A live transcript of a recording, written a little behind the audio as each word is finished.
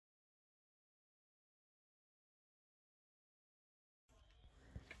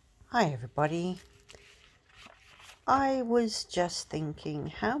Hi everybody. I was just thinking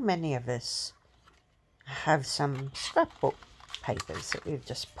how many of us have some scrapbook papers that we've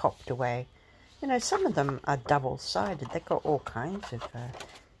just popped away. You know, some of them are double-sided. They've got all kinds of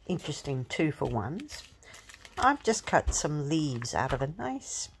interesting two-for-ones. I've just cut some leaves out of a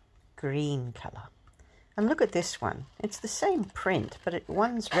nice green colour. And look at this one. It's the same print, but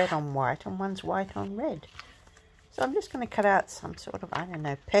one's red on white and one's white on red. So I'm just going to cut out some sort of, I don't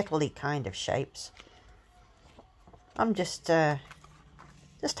know, petal-y kind of shapes. I'm just having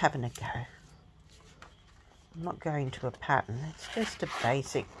a go. I'm not going to a pattern. It's just a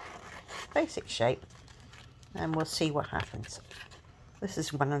basic shape. And we'll see what happens. This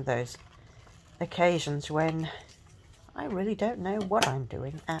is one of those occasions when I really don't know what I'm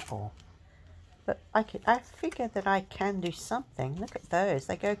doing at all. But I figure that I can do something. Look at those.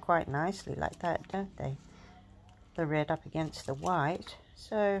 They go quite nicely like that, don't they? The red up against the white,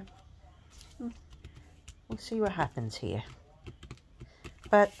 so we'll see what happens here.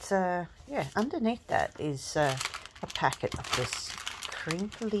 But yeah, underneath that is a packet of this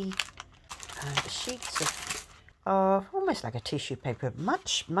crinkly sheets of almost like a tissue paper,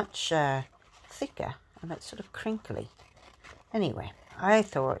 much thicker, and it's sort of crinkly. Anyway, I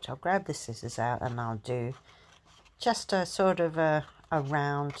thought I'll grab the scissors out and I'll do just a sort of a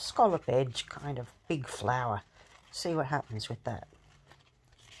round scallop edge kind of big flower. See what happens with that.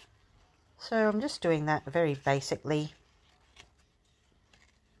 So I'm just doing that very basically.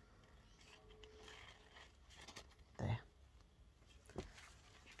 There.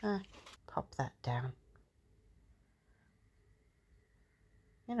 Pop that down.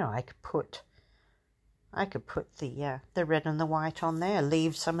 You know, I could put the red and the white on there.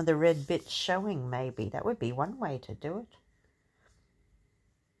 Leave some of the red bits showing maybe. That would be one way to do it.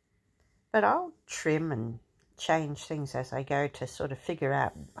 But I'll trim and change things as I go to sort of figure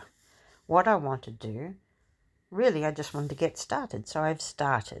out what I want to do. Really, I just wanted to get started, so I've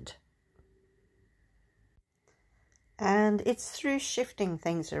started. And it's through shifting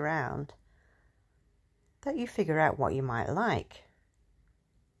things around that you figure out what you might like.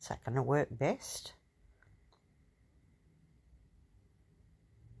 Is that going to work best?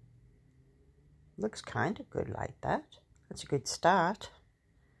 Looks kind of good like that. That's a good start.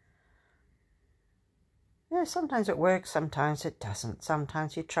 Yeah, sometimes it works, sometimes it doesn't.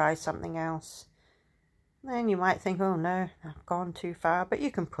 Sometimes you try something else. Then you might think, oh no, I've gone too far, but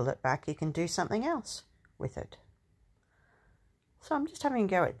you can pull it back. You can do something else with it. So I'm just having a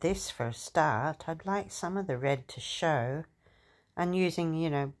go at this for a start. I'd like some of the red to show, and using, you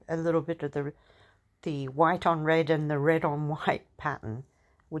know, a little bit of the white on red and the red on white pattern,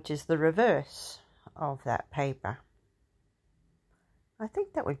 which is the reverse of that paper. I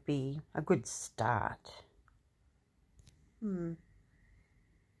think that would be a good start.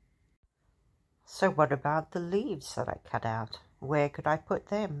 So what about the leaves that I cut out? Where could I put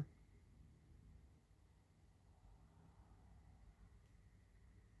them?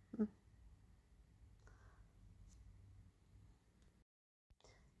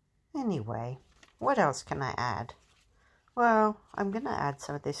 Anyway, what else can I add? Well, I'm going to add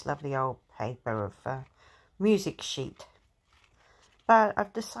some of this lovely old paper of music sheet. But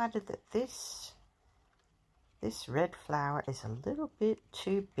I've decided that this red flower is a little bit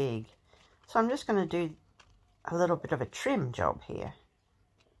too big. So I'm just going to do a little bit of a trim job here.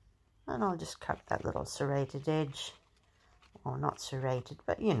 And I'll just cut that little serrated edge. Or not serrated,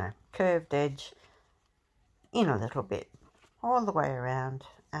 but you know, curved edge in a little bit. All the way around.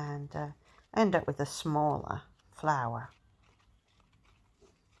 And end up with a smaller flower.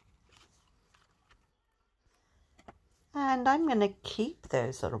 And I'm going to keep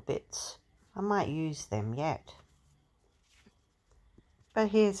those little bits. I might use them yet. But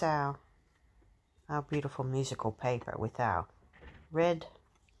here's our beautiful musical paper with our red.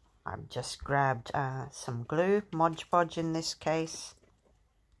 I've just grabbed some glue, Mod Podge in this case.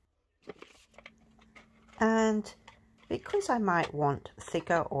 And because I might want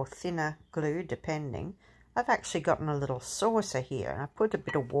thicker or thinner glue, depending, I've actually gotten a little saucer here. And I put a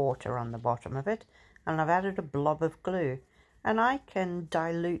bit of water on the bottom of it. And I've added a blob of glue. And I can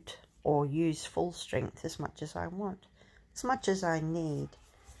dilute or use full strength as much as I want. As much as I need.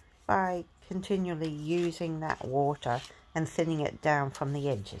 By continually using that water and thinning it down from the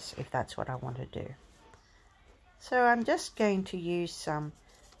edges, if that's what I want to do. So I'm just going to use a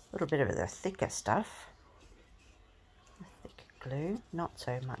little bit of the thicker stuff. Thick glue, not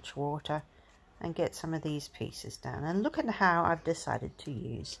so much water. And get some of these pieces down. And look at how I've decided to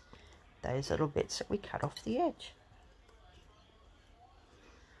use those little bits that we cut off the edge.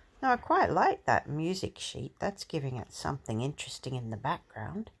 Now I quite like that music sheet. That's giving it something interesting in the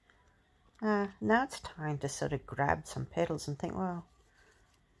background. Now it's time to sort of grab some petals and think, well,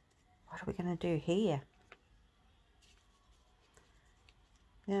 what are we going to do here?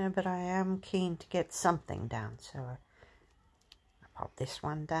 Yeah, but I am keen to get something down, so I pop this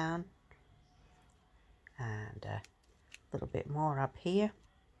one down and a little bit more up here,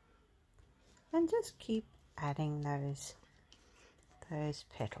 and just keep adding those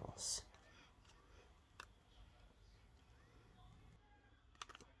petals.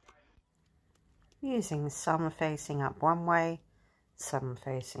 Using some facing up one way, some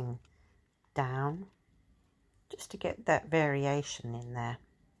facing down, just to get that variation in there.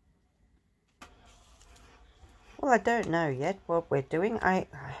 Well, I don't know yet what we're doing.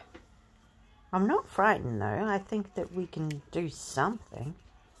 I'm not frightened though. I think that we can do something.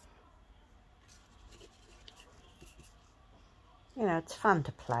 You know, it's fun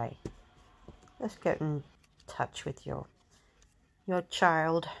to play. Just get in touch with your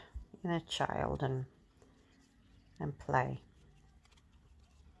child, inner child, and play.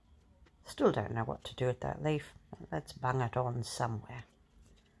 Still don't know what to do with that leaf. Let's bung it on somewhere.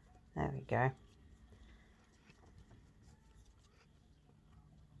 There we go.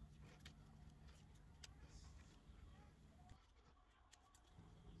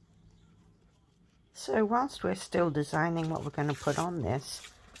 So whilst we're still designing what we're going to put on this,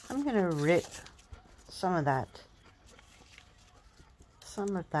 I'm going to rip some of that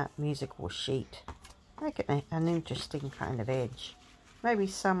musical sheet. Make it an interesting kind of edge. Maybe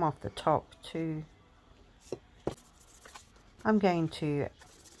some off the top too. I'm going to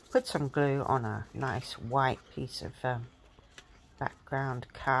put some glue on a nice white piece of background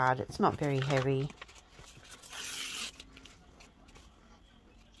card. It's not very heavy.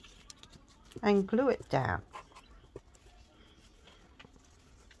 And glue it down.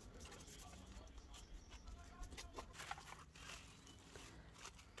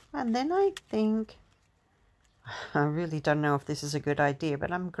 And then I think, I really don't know if this is a good idea,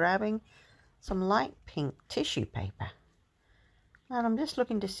 but I'm grabbing some light pink tissue paper. And I'm just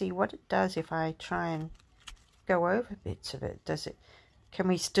looking to see what it does if I try and go over bits of it. Can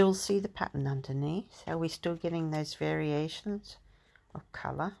we still see the pattern underneath? Are we still getting those variations of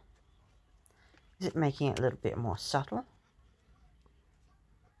colour? Is it making it a little bit more subtle?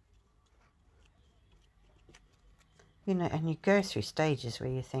 You know, and you go through stages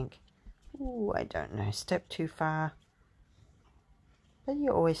where you think, ooh, I don't know, step too far. But you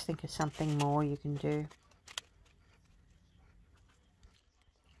always think of something more you can do.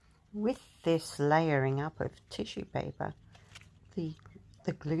 With this layering up of tissue paper, the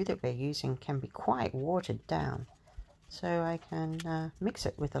glue that we're using can be quite watered down. So I can mix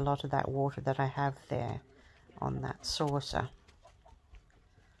it with a lot of that water that I have there on that saucer.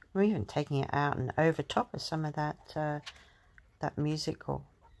 We're even taking it out and over top of some of that musical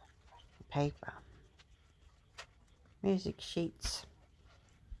paper. Music sheets.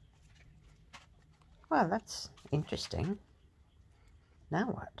 Well, that's interesting. Now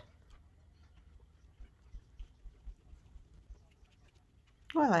what?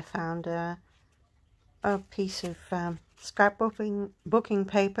 Well, I found a piece of scrapbooking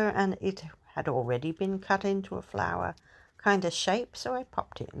paper, and it had already been cut into a flower kind of shape, so I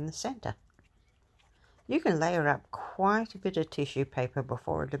popped it in the center. You can layer up quite a bit of tissue paper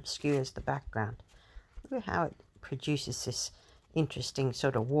before it obscures the background. Look at how it produces this interesting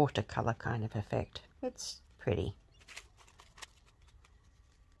sort of watercolor kind of effect. It's pretty.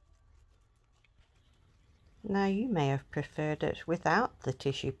 Now you may have preferred it without the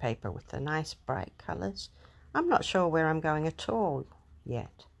tissue paper with the nice bright colors. I'm not sure where I'm going at all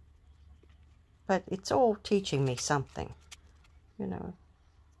yet. But it's all teaching me something. You know,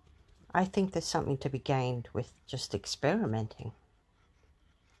 I think there's something to be gained with just experimenting.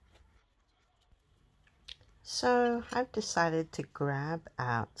 So I've decided to grab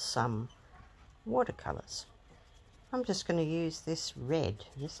out some watercolors. I'm just going to use this red,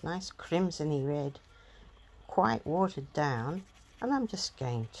 this nice crimson-y red, quite watered down, and I'm just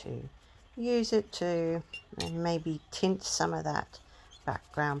going to use it to maybe tint some of that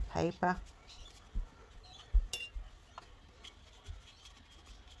background paper.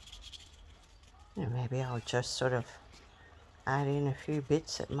 And maybe I'll just sort of add in a few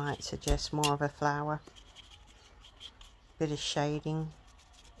bits that might suggest more of a flower. Bit of shading.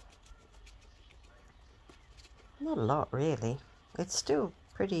 Not a lot really. It's still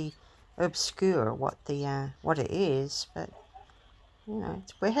pretty obscure what it is, but you know,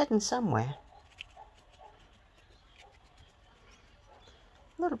 we're heading somewhere.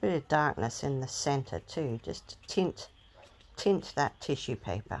 A little bit of darkness in the center too, just to tint that tissue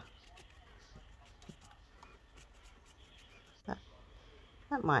paper.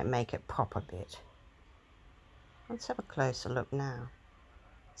 That might make it pop a bit. Let's have a closer look now.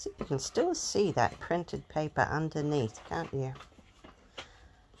 See, you can still see that printed paper underneath, can't you?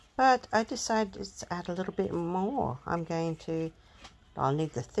 But I decided to add a little bit more. I'll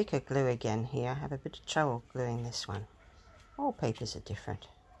need the thicker glue again here. I have a bit of trouble gluing this one. All papers are different.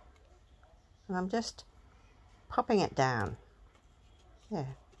 And I'm just popping it down. Yeah,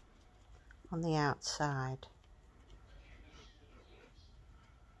 on the outside.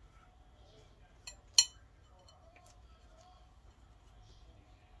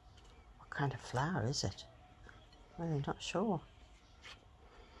 What kind of flower is it? I'm really not sure.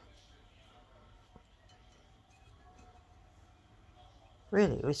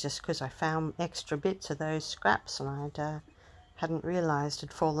 Really, it was just because I found extra bits of those scraps and I hadn't realised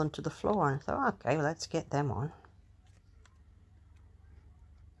had fallen to the floor. And I thought, okay, well, let's get them on.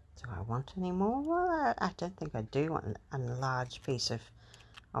 Do I want any more? Well, I don't think I do want a large piece of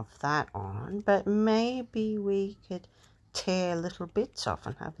that on, but maybe we could tear little bits off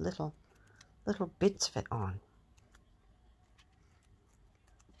and have little bits of it on.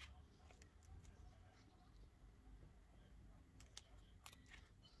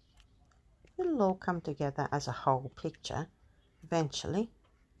 It'll all come together as a whole picture eventually.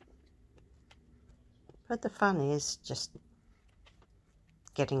 But the fun is just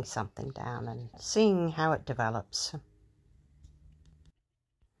getting something down and seeing how it develops. A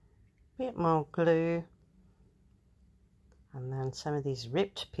bit more glue. And then some of these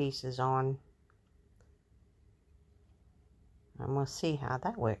ripped pieces on. And we'll see how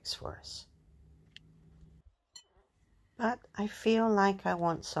that works for us. But I feel like I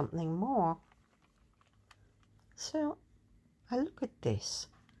want something more. So I look at this.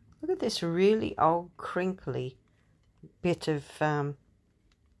 Look at this really old crinkly bit of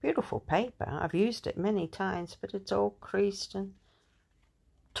beautiful paper. I've used it many times, but it's all creased and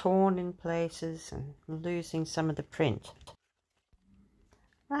torn in places and losing some of the print.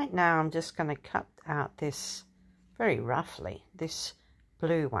 Right now I'm just going to cut out this very roughly, this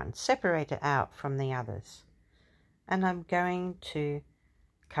blue one, separate it out from the others. And I'm going to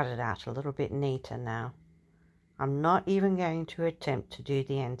cut it out a little bit neater now. I'm not even going to attempt to do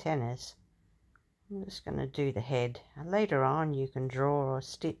the antennas. I'm just going to do the head. And later on you can draw or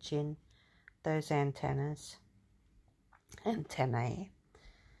stitch in those antennae.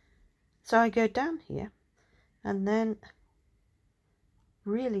 So I go down here, and then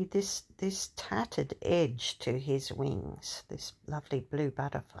really this tattered edge to his wings, this lovely blue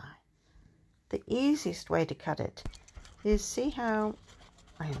butterfly. The easiest way to cut it is, see how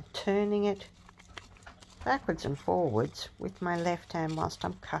I am turning it backwards and forwards with my left hand whilst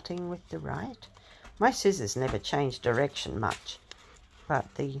I'm cutting with the right. My scissors never change direction much, but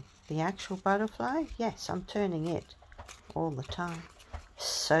the actual butterfly, yes, I'm turning it all the time.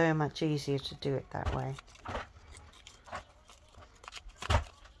 So much easier to do it that way.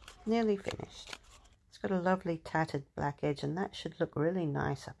 Nearly finished. It's got a lovely tattered black edge, and that should look really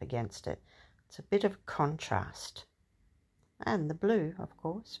nice up against it. It's a bit of contrast. And the blue, of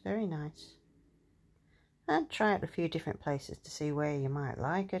course, very nice. And try it a few different places to see where you might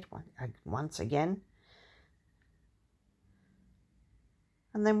like it once again.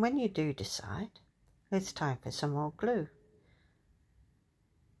 And then when you do decide, it's time for some more glue.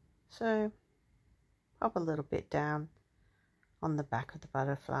 So pop a little bit down on the back of the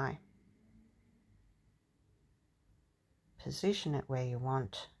butterfly. Position it where you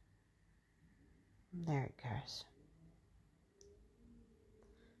want. And there it goes.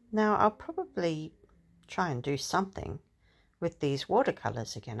 Now I'll probably try and do something with these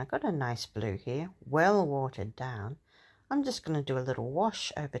watercolours again. I've got a nice blue here, well watered down. I'm just going to do a little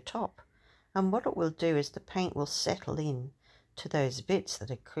wash over top, and what it will do is the paint will settle in to those bits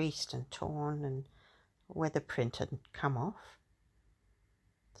that are creased and torn and where the print had come off.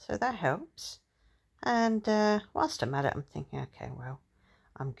 So that helps. And whilst I'm at it, I'm thinking, okay, well,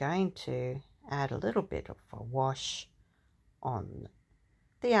 I'm going to add a little bit of a wash on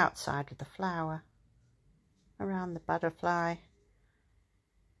the outside of the flower, around the butterfly,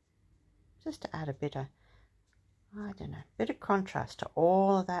 just to add a bit of, I don't know, bit of contrast to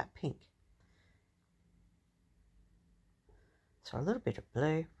all of that pink. So a little bit of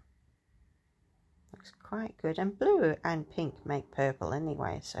blue looks quite good, and blue and pink make purple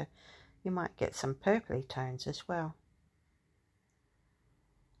anyway, so you might get some purpley tones as well.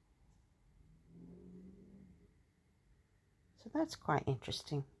 So that's quite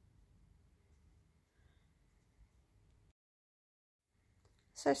interesting.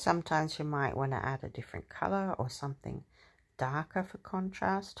 So sometimes you might want to add a different colour or something darker for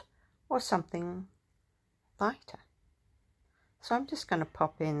contrast, or something lighter. So I'm just going to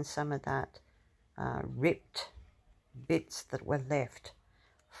pop in some of that ripped bits that were left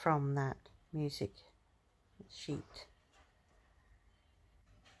from that music sheet.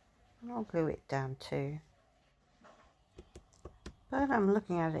 And I'll glue it down too. But I'm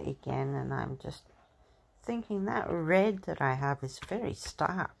looking at it again and I'm just thinking that red that I have is very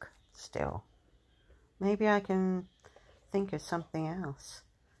stark still. Maybe I can think of something else.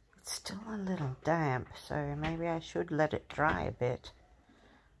 It's still a little damp, so maybe I should let it dry a bit.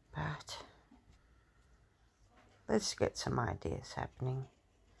 But let's get some ideas happening.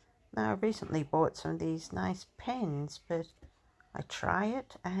 Now, I recently bought some of these nice pens, but I try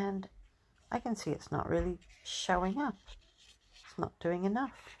it and I can see it's not really showing up. It's not doing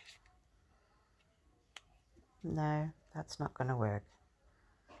enough. No, that's not going to work.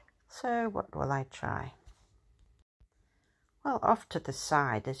 So what will I try? Well, off to the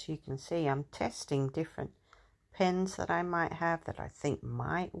side, as you can see, I'm testing different pens that I might have that I think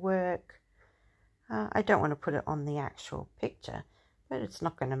might work. I don't want to put it on the actual picture, but it's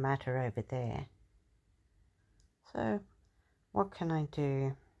not going to matter over there. So what can I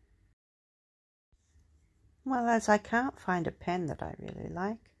do? Well, as I can't find a pen that I really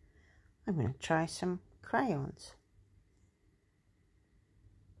like, I'm going to try some crayons.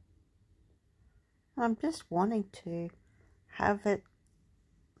 I'm just wanting to have it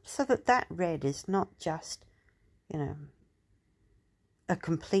so that that red is not just, you know, a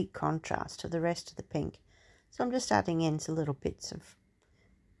complete contrast to the rest of the pink. So I'm just adding in some little bits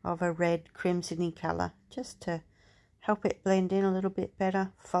of a red crimsony colour just to help it blend in a little bit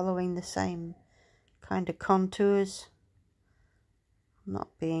better, following the same kind of contours. I'm not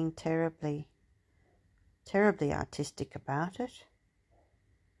being terribly artistic about it.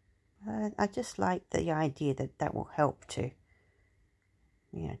 I just like the idea that that will help to,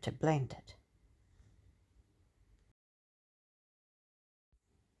 you know, to blend it.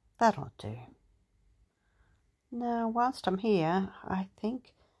 That'll do. Now, whilst I'm here, I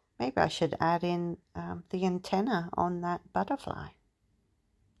think maybe I should add in the antenna on that butterfly.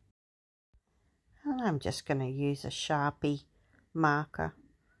 And I'm just going to use a Sharpie marker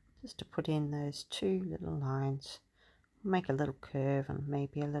just to put in those two little lines. Make a little curve and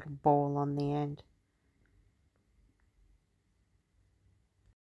maybe a little ball on the end.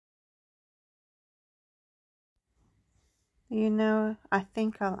 You know, I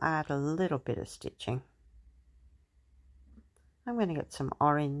think I'll add a little bit of stitching. I'm going to get some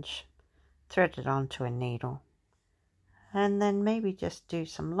orange, thread it onto a needle, and then maybe just do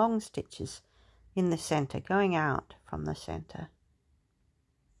some long stitches in the center, going out from the center.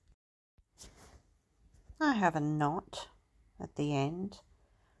 I have a knot at the end,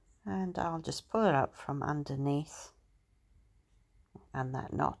 and I'll just pull it up from underneath, and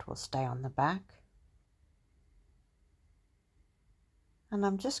that knot will stay on the back. And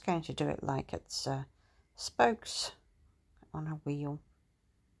I'm just going to do it like it's spokes on a wheel,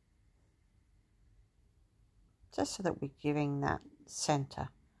 just so that we're giving that center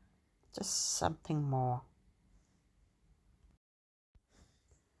just something more.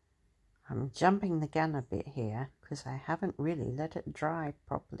 I'm jumping the gun a bit here because I haven't really let it dry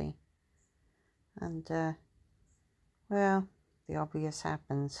properly, and well, the obvious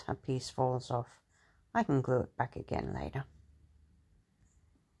happens, a piece falls off. I can glue it back again later.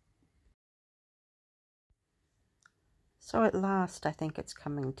 So at last I think it's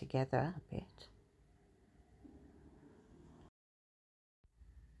coming together a bit.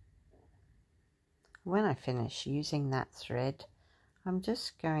 When I finish using that thread, I'm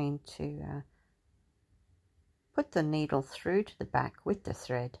just going to put the needle through to the back with the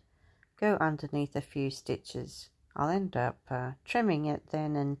thread, go underneath a few stitches. I'll end up trimming it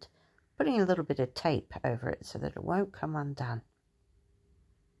then and putting a little bit of tape over it so that it won't come undone.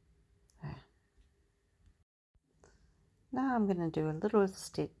 There. Now I'm going to do a little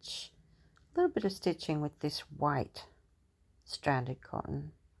bit of stitching with this white stranded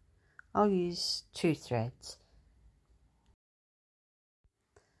cotton. I'll use 2 threads.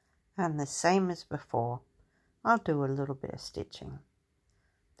 And the same as before, I'll do a little bit of stitching.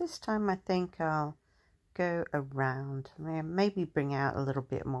 This time I think I'll go around, maybe bring out a little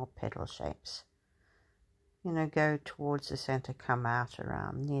bit more petal shapes. You know, go towards the center, come out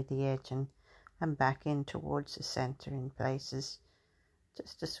around near the edge and back in towards the center in places,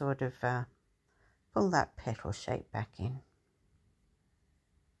 just to sort of pull that petal shape back in.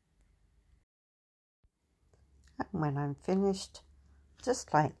 And when I'm finished,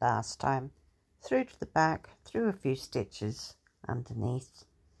 just like last time, through to the back, through a few stitches underneath,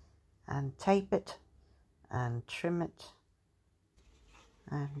 and tape it and trim it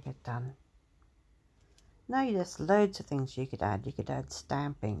and get done. No, there's loads of things you could add. You could add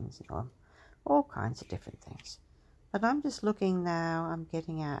stampings or all kinds of different things. But I'm just looking now, I'm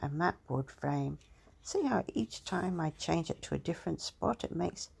getting out a matte board frame. See how each time I change it to a different spot, it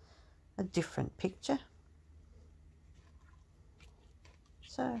makes a different picture.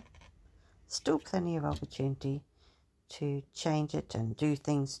 So, still plenty of opportunity to change it and do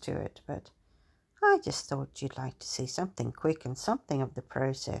things to it, but I just thought you'd like to see something quick and something of the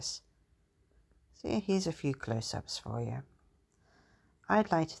process. So here's a few close-ups for you.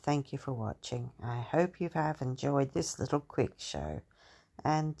 I'd like to thank you for watching. I hope you have enjoyed this little quick show.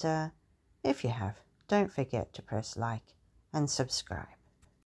 And if you have, don't forget to press like and subscribe.